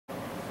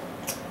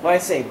What I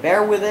say,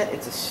 bear with it.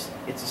 It's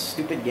a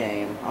stupid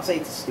game. I'll say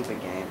it's a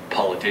stupid game.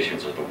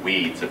 Politicians are the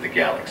weeds of the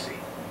galaxy.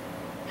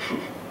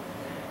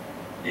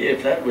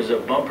 If that was a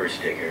bumper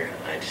sticker,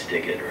 I'd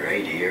stick it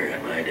right here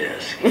at my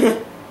desk.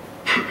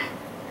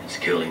 It's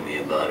killing me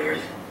about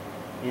Earth.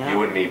 Yeah.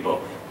 You and me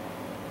both.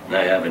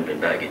 I haven't been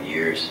back in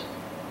years.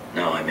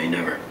 No, I may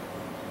never.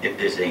 If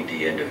this ain't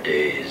the end of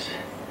days,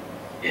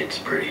 it's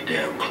pretty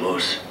damn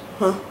close.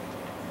 Huh.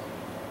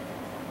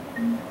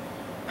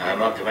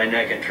 I'm up to my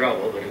neck in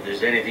trouble, but if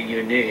there's anything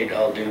you need,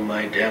 I'll do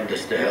my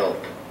damnedest to help.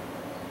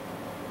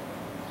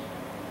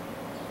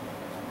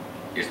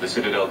 Is the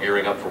Citadel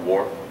gearing up for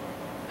war?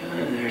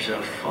 There's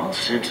a false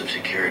sense of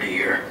security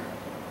here.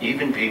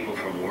 Even people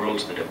from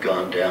worlds that have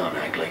gone down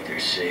act like they're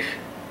safe.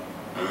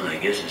 Well, I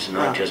guess it's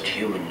not just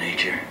human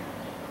nature.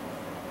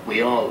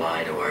 We all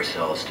lie to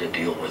ourselves to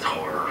deal with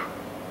horror.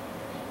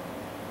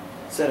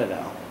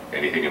 Citadel.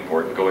 Anything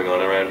important going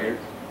on around here?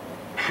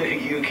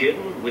 You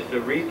kidding? With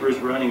the Reapers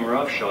running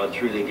roughshod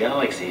through the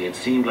galaxy, it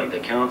seemed like the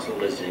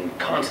Council is in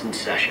constant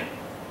session.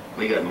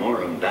 We got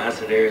more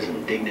ambassadors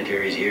and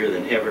dignitaries here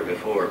than ever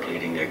before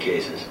pleading their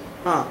cases.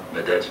 Huh.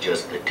 But that's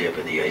just the tip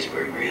of the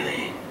iceberg,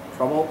 really.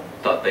 Trouble?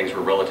 Thought things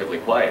were relatively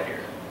quiet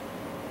here.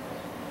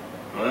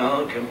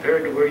 Well,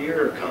 compared to where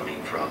you're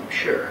coming from,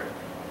 sure.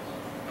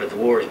 But the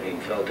war's being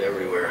felt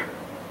everywhere.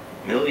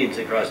 Millions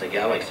across the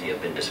galaxy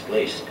have been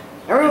displaced.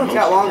 Everyone's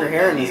got longer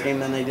hair in this game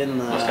than they did in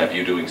the... Must have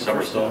you doing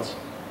somersaults.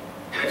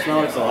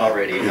 I've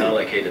already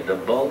allocated the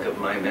bulk of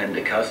my men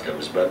to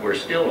customs, but we're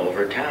still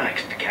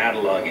overtaxed,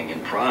 cataloging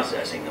and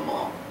processing them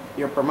all.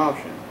 Your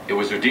promotion. It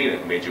was Udina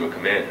who made you a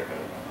commander, huh?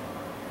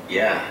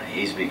 Yeah,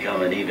 he's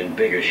become an even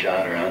bigger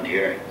shot around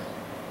here.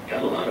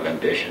 Got a lot of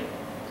ambition.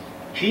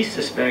 He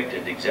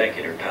suspected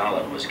Executor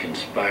Palin was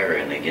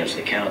conspiring against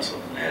the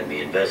Council and had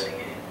me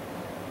investigated.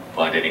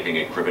 Find anything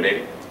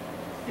incriminating?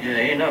 Yeah,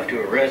 enough to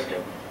arrest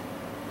him.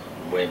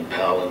 When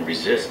Palin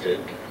resisted,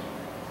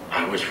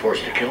 I was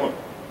forced to kill him.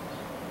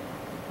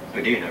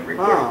 Udina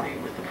rewarded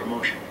me with the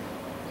promotion.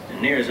 And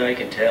near as I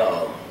can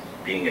tell,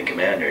 being a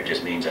commander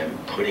just means I'm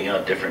putting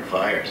out different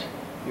fires.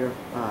 Your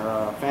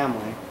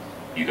family.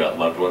 You got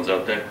loved ones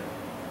out there?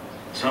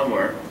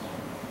 Somewhere.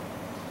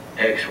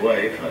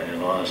 Ex-wife I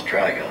lost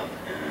track of,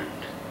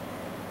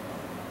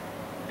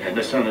 and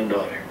a son and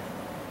daughter.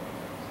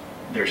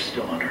 They're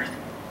still on Earth.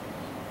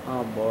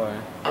 Oh boy.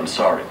 I'm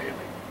sorry, Bailey.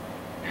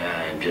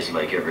 Yeah, I'm just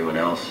like everyone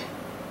else,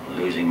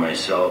 losing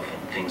myself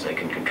and things I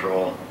can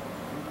control.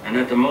 And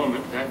at the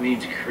moment, that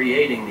means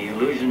creating the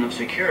illusion of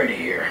security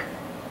here.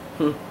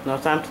 No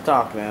time to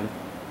talk, man.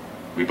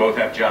 We both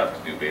have jobs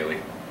to do, Bailey.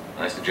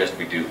 I suggest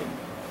we do them.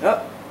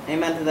 Oh,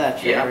 amen to that,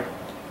 Shepard.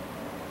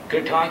 Yeah.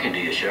 Good talking to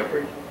you,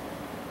 Shepard.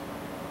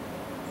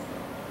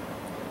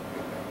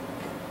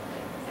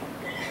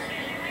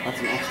 That's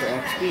some extra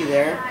XP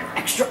there.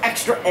 Extra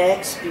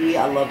XP.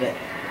 I love it.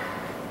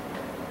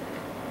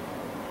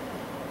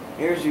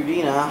 Here's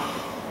Udina.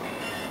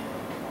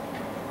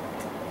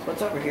 So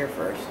what's over here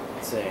first?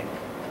 Let's see.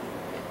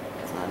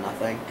 It's not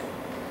nothing.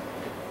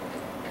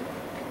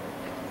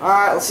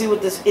 Alright, let's see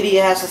what this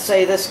idiot has to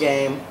say this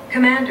game.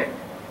 Commander,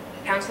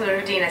 Councillor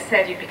Udina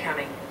said you'd be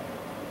coming.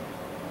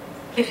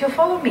 If you'll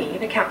follow me,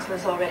 the council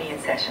is already in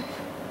session.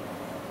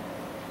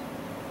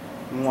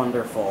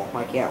 Wonderful.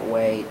 I can't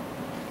wait.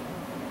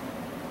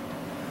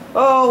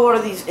 Oh, what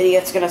are these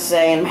idiots gonna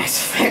say in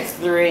Mass Effect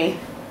 3?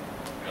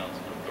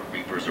 Council, the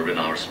Reapers are in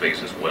our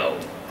space as well.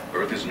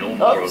 Earth is no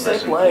more or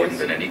less important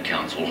than any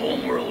Council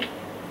homeworld.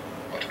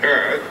 But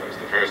Earth was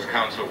the first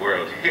Council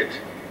world hit.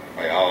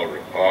 By all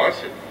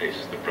reports, it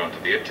faces the brunt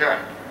of the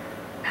attack.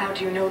 How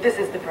do you know this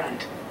is the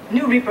brunt?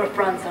 New Reaper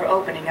fronts are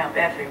opening up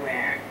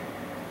everywhere.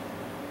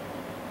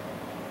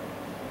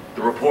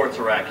 The reports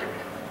are accurate.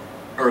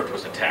 Earth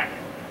was attacked.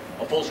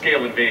 A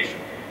full-scale invasion.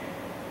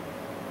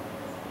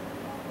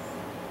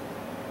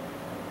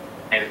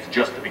 And it's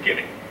just the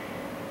beginning.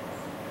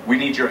 We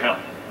need your help.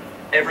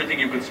 Everything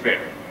you can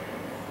spare.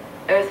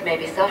 Earth may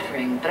be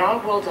suffering, but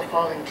our worlds are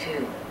falling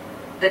too.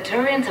 The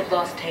Turians have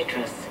lost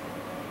Tatris.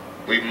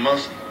 We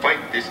must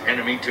fight this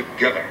enemy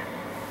together.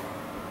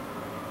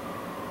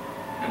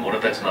 And what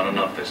if that's not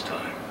enough this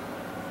time?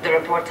 The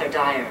reports are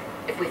dire.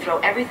 If we throw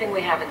everything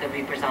we have at the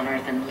Reapers on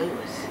Earth and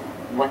lose,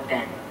 what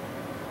then?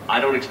 I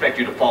don't expect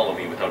you to follow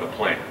me without a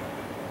plan.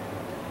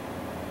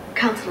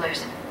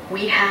 Counselors,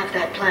 we have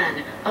that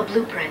plan, a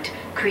blueprint,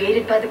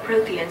 created by the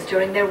Protheans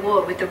during their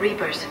war with the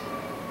Reapers.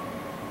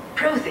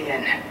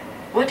 Prothean?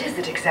 What is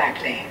it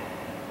exactly?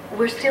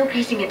 We're still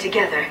piecing it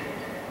together.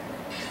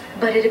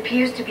 But it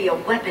appears to be a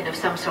weapon of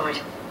some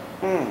sort.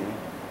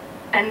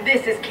 And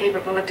this is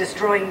capable of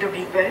destroying the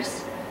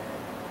Reapers?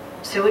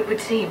 So it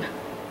would seem.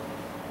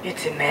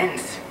 It's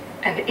immense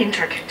and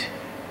intricate.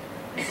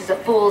 This is a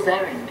fool's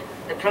errand.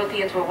 The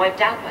Protheans were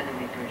wiped out by the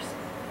Reapers.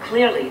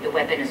 Clearly, the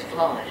weapon is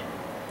flawed.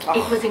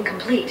 It was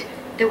incomplete.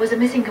 There was a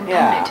missing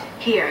component.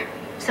 Here.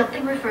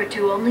 Something referred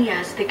to only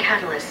as the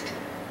catalyst.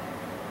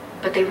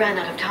 But they ran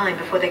out of time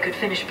before they could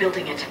finish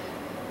building it.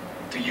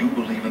 Do you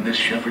believe in this,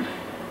 Shepard?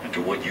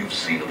 After what you've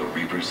seen of the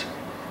Reapers?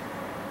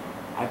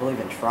 I believe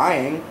in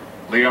trying.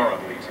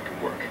 Liara believes it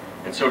can work,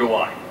 and so do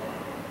I.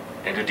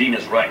 And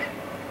Udina's right.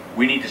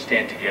 We need to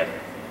stand together,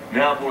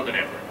 now more than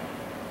ever.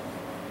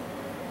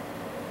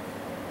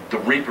 The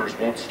Reapers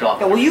won't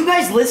stop. Yeah, will you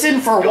guys listen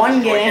for They'll one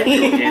destroy every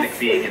game? organic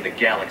being in the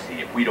galaxy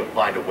if we don't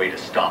find a way to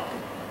stop them.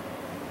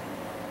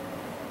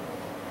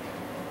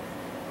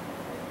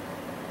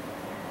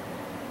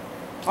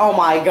 Oh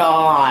my The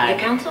god.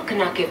 Council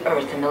cannot give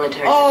Earth a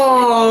military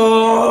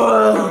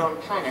Oh. support. Our own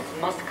planets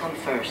must come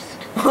first.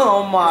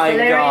 Oh my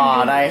Solarian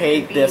god, I beings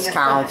hate being this a threat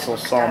council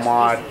amongst so our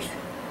much. species.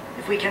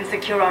 If we can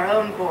secure our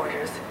own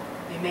borders,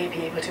 we may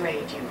be able to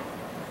aid you.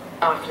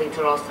 Our fleets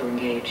are also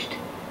engaged.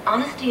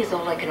 Honesty is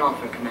all I can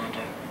offer, Commander.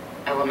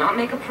 I will not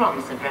make a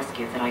promise of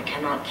rescue that I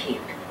cannot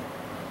keep.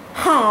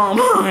 Oh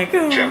my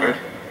god. Shepard,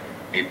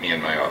 meet me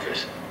in my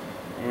office.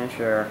 Yeah,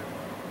 sure.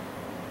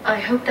 I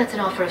hope that's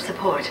an offer of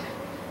support.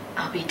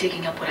 I'll be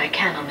digging up what I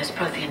can on this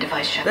Prothean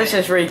device, Shepard. This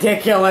is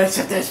ridiculous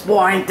at this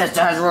point. This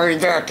is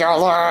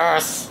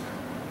ridiculous.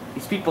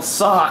 These people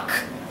suck.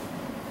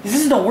 This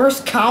is the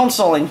worst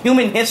council in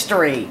human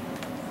history.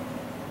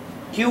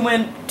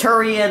 Human,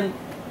 Turian,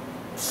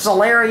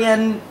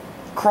 Solarian,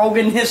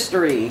 Krogan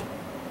history.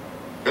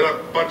 They're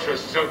a bunch of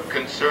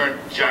self-concerned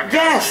jackasses.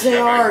 Yes, they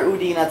Shepard. are,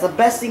 Udina. It's the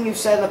best thing you've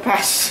said in the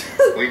past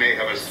We may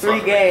have a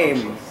 3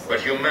 games. council, but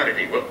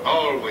humanity will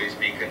always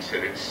be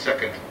considered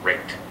second-rate.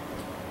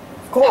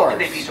 Of How course. can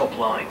they be so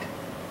blind?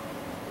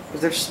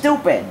 Because they're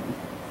stupid.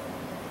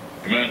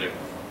 Commander,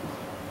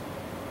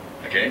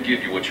 I can't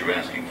give you what you're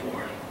asking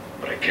for,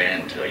 but I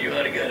can tell you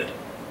how to get it.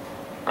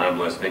 I'm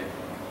listening.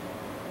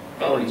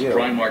 Paladin's you?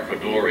 Primarch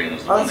Fedorian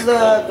is the Oh, one this that is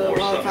called the War one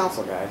of the Summit.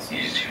 council guys.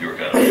 He's your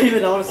guy. I didn't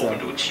even notice Open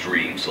him. to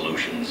extreme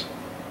solutions.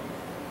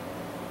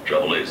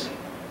 Trouble is,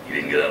 he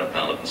didn't get out of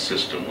Paladin's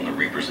system when the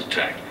Reapers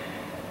attacked.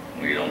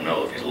 We don't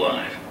know if he's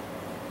alive.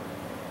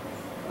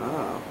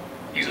 Oh.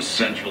 He's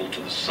essential to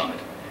the summit.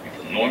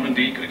 If the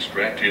Normandy could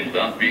extract him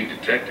without being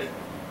detected,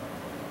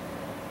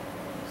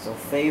 So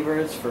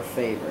favors for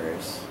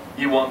favors.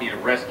 You want me to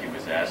rescue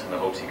his ass in the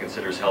hopes he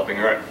considers helping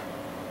Earth?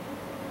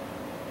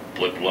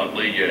 put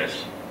bluntly,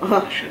 yes.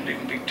 I shouldn't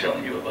even be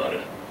telling you about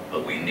it.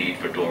 But we need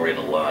Fedorian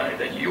alive,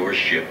 that your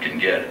ship can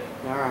get it.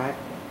 Alright.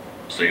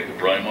 Save the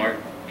Primarch,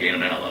 gain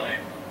an ally.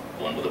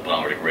 One with the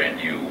power to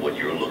grant you what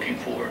you're looking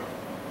for.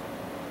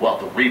 While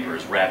the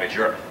Reapers ravage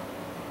Earth.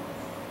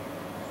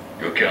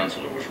 Your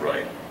counselor was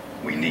right.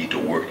 We need to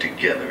work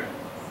together.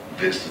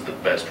 This is the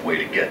best way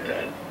to get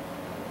that.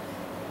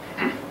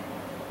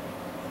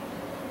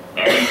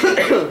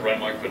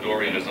 Primarch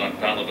Fedorian is on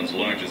Paladin's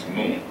largest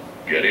moon.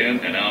 Get in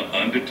and out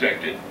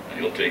undetected, and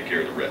he'll take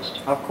care of the rest.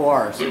 Of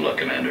course. Good luck,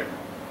 Commander.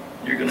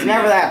 You're gonna It's need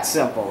never it. that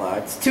simple, though.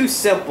 It's too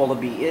simple to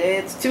be.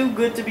 It's too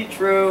good to be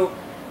true.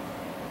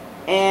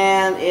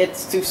 And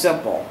it's too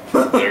simple.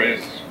 There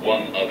is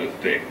one other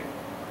thing.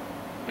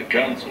 The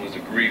Council has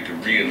agreed to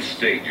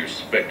reinstate your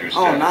Spectre status.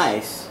 Oh,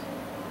 nice.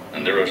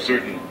 And there are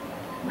certain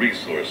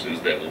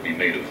resources that will be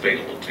made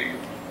available to you.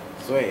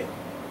 Sweet.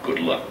 Good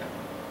luck.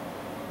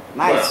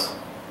 Nice. Well,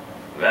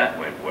 that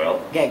went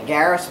well. Get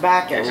Garrus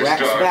back, get It's a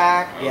Rex start.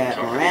 back, I'll get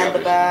talk to the Miranda others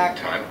in the back,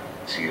 meantime.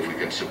 See if we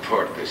can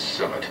support this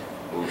summit.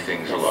 Move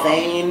things get along.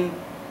 Thane.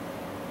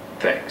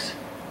 Thanks.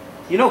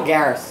 You know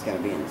Garrus is going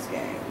to be in this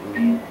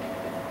game.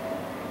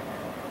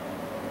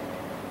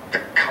 The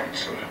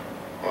Council.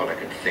 All I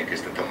can think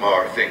is that the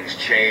more things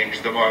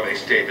change, the more they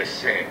stay the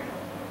same.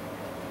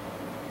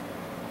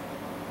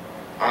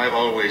 I've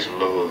always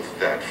loathed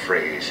that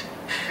phrase,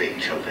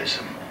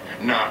 fatalism.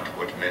 Not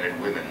what men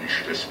and women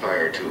should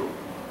aspire to.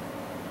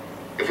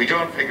 If we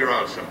don't figure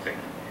out something,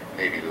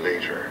 maybe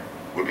later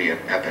will be an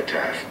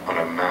epitaph on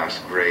a mass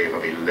grave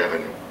of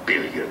 11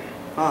 billion.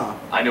 Huh.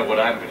 I know what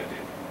I'm gonna do.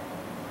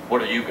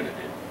 What are you gonna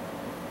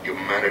do?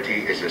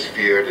 Humanity is as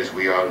feared as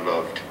we are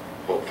loved.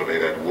 Hopefully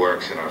that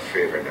works in our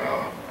favor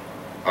now.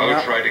 I'll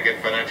Yeah. try to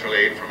get financial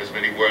aid from as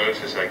many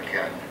worlds as I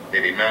can.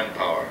 Maybe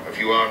manpower, a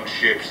few armed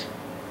ships.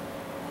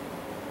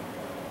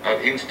 I'll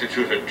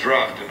institute a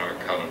draft in our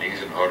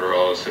colonies and order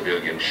all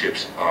civilian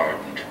ships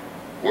armed.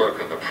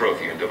 Work on the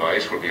Prothean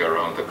device will be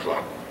around the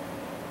clock.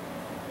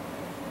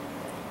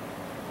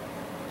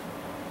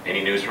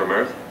 Any news from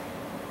Earth?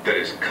 There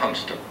is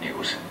constant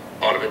news.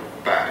 All of it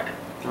bad.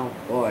 Oh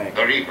boy.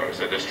 The Reapers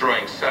are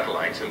destroying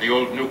satellites and the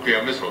old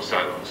nuclear missile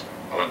silos,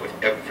 along with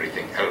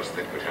everything else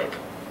that could help.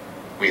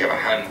 We have a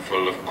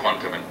handful of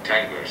quantum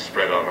entanglers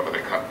spread out over the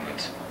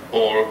continents.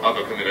 All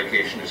other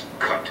communication is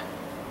cut.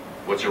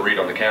 What's your read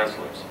on the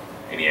counselors?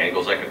 Any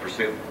angles I could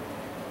pursue?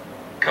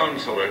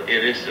 Counselor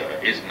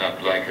Irissa is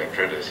not like her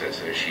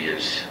predecessor. She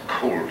is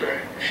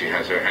colder. If she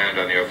has her hand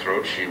on your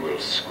throat, she will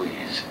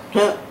squeeze.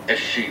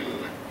 Eschil,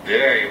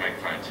 there you might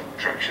find some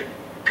traction.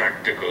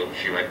 Practical,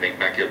 she might make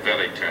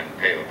Machiavelli turn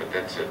pale, but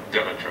that's a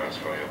Demetros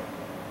for you.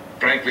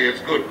 Frankly,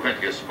 it's good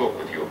Quintius spoke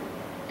with you.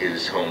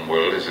 His home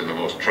world is in the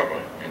most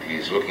trouble, and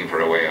he's looking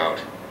for a way out.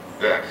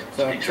 That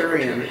So speaks Turian,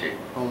 opportunity.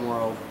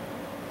 homeworld.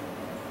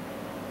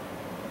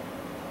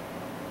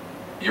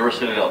 You're a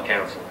Citadel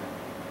counselor.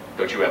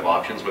 Don't you have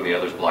options when the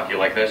others block you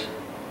like this?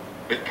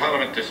 With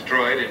Parliament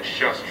destroyed and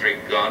Shastri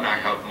gone, I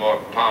have more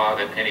power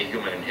than any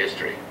human in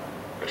history.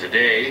 But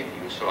today,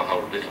 you saw how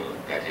little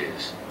that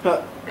is.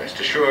 Huh. Rest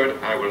assured,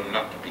 I will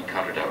not be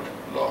counted out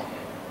long.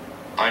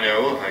 I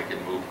know I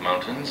can move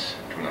mountains.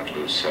 Do not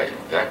lose sight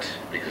of that,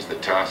 because the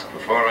task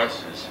before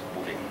us is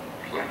moving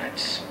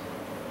planets.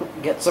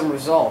 Get some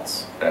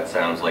results. That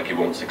sounds like you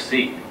won't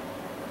succeed.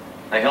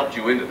 I helped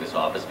you into this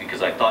office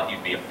because I thought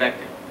you'd be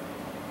effective.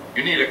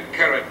 You need a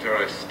carrot or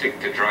a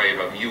stick to drive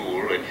a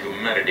mule, and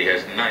humanity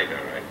has neither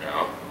right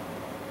now.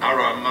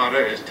 Our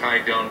armada is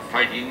tied down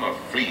fighting or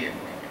fleeing.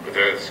 With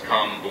Earth's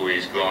comm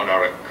buoys gone,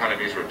 our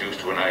economy is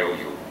reduced to an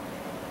IOU.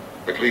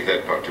 But leave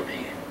that part to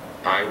me.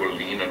 I will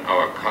lean on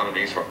our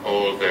colonies for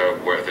all they're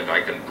worth, and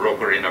I can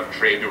broker enough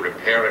trade to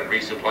repair and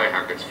resupply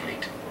Hackett's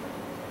fleet.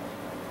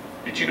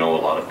 Did you know a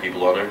lot of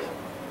people on Earth?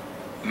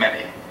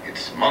 Many.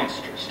 It's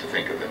monstrous to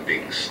think of them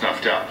being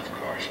snuffed out, of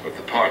course, but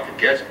the part that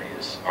gets me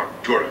is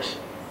Arcturus.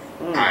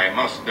 I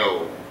must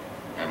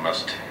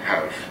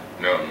have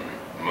known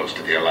most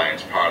of the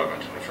Alliance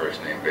Parliament on a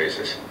first-name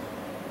basis.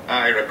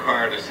 I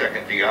required a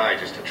second VI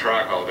just to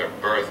track all their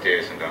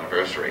birthdays and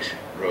anniversaries.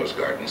 Rose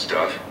garden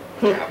stuff.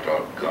 Tapped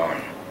all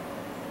gone.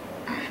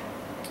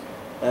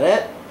 That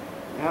it?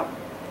 Yep.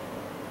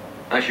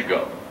 I should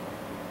go.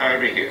 I'll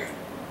be here.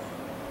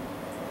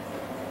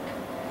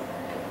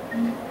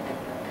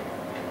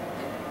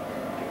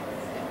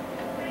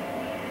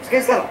 This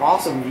guy's got an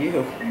awesome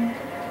view.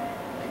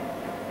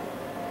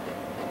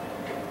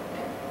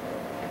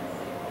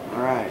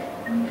 Alright.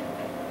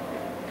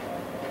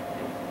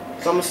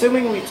 So I'm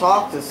assuming we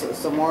talk to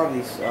some more of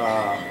these,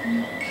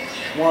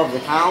 more of the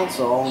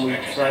council, and we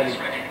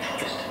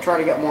try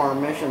to get more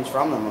missions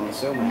from them, I'm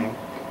assuming.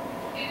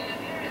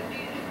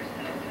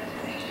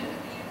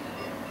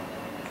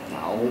 No, I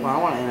don't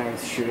want to enter the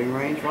shooting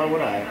range, why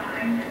would I?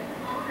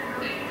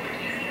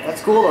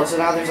 That's cool though, so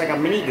now there's like a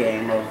mini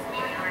game of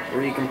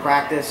where you can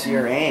practice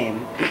your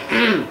aim.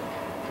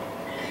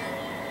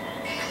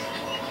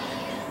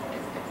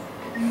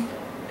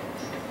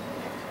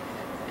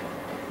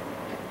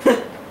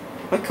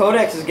 My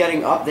codex is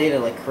getting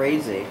updated like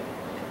crazy.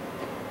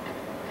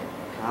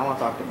 I want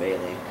to talk to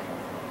Bailey.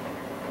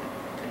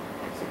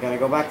 So gotta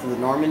go back to the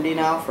Normandy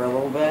now for a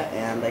little bit,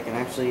 and I can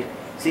actually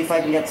see if I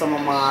can get some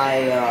of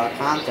my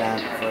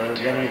content for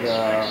getting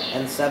the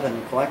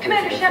N7 collector's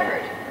Commander edition.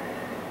 Shepard.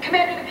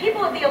 Commander, the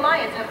people of the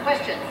Alliance have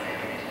questions.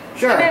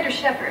 Sure. Commander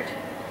Shepard,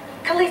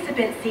 Khaleesa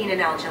been seen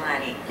in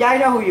Al-Jalani. Yeah, I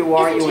know who you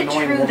are, Isn't you it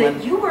annoying true woman.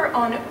 that you were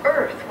on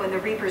Earth when the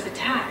Reapers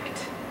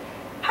attacked?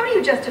 How do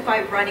you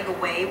justify running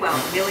away while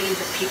millions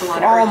of people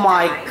on Earth Oh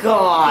my die?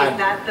 god. Is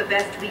that the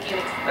best we can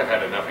expect? I've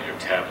had enough of your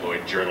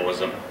tabloid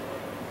journalism.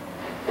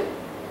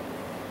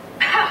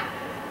 Ha!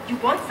 You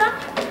want some?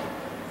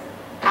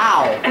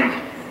 Ow.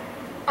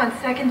 On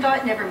second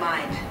thought, never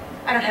mind.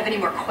 I don't have any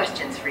more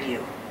questions for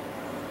you.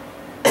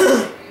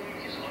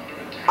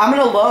 I'm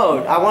gonna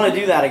load. I want to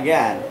do that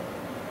again.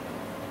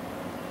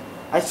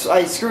 I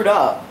screwed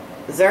up.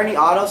 Is there any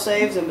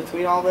autosaves in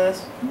between all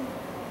this?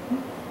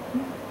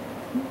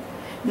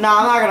 No,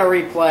 I'm not gonna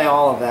replay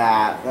all of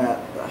that.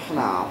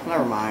 No,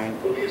 never mind.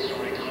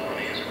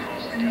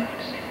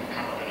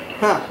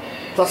 Huh.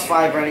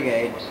 +5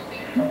 Renegade.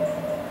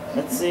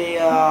 Let's see,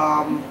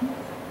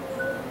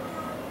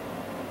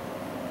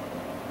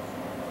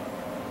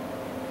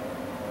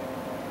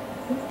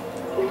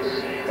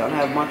 don't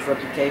have much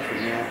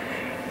reputation yet.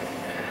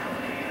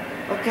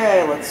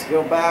 Okay, let's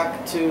go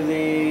back to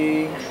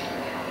the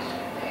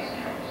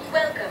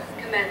Welcome,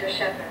 Commander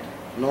Shepard.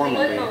 Normandy.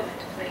 One moment,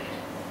 please.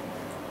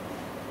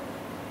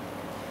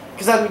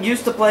 Because I'm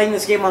used to playing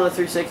this game on the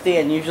 360,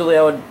 and usually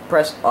I would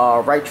press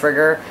right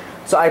trigger,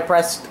 so I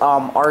pressed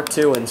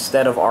R2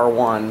 instead of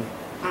R1.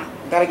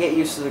 Gotta get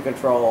used to the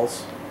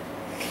controls.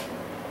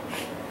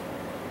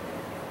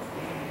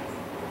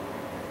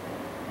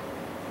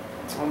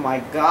 Oh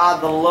my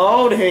god, the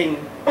loading!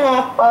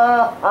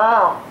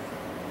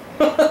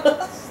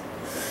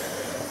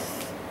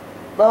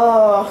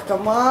 Oh,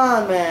 come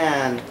on,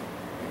 man!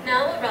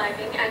 Now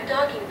arriving at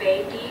docking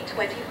bay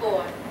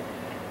D-24.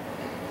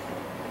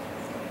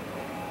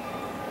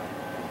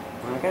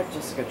 I got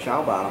Jessica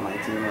Chowbot on my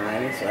team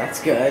already, so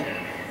that's good.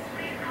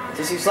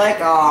 So she's like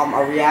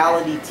a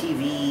reality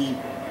TV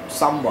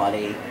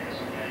somebody.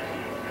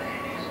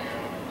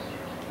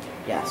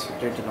 Yes,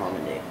 return to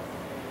Normandy.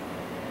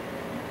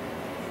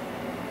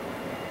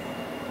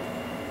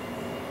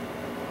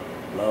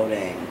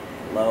 Loading,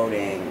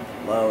 loading,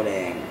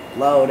 loading,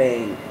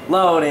 loading,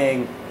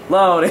 loading,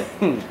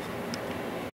 loading.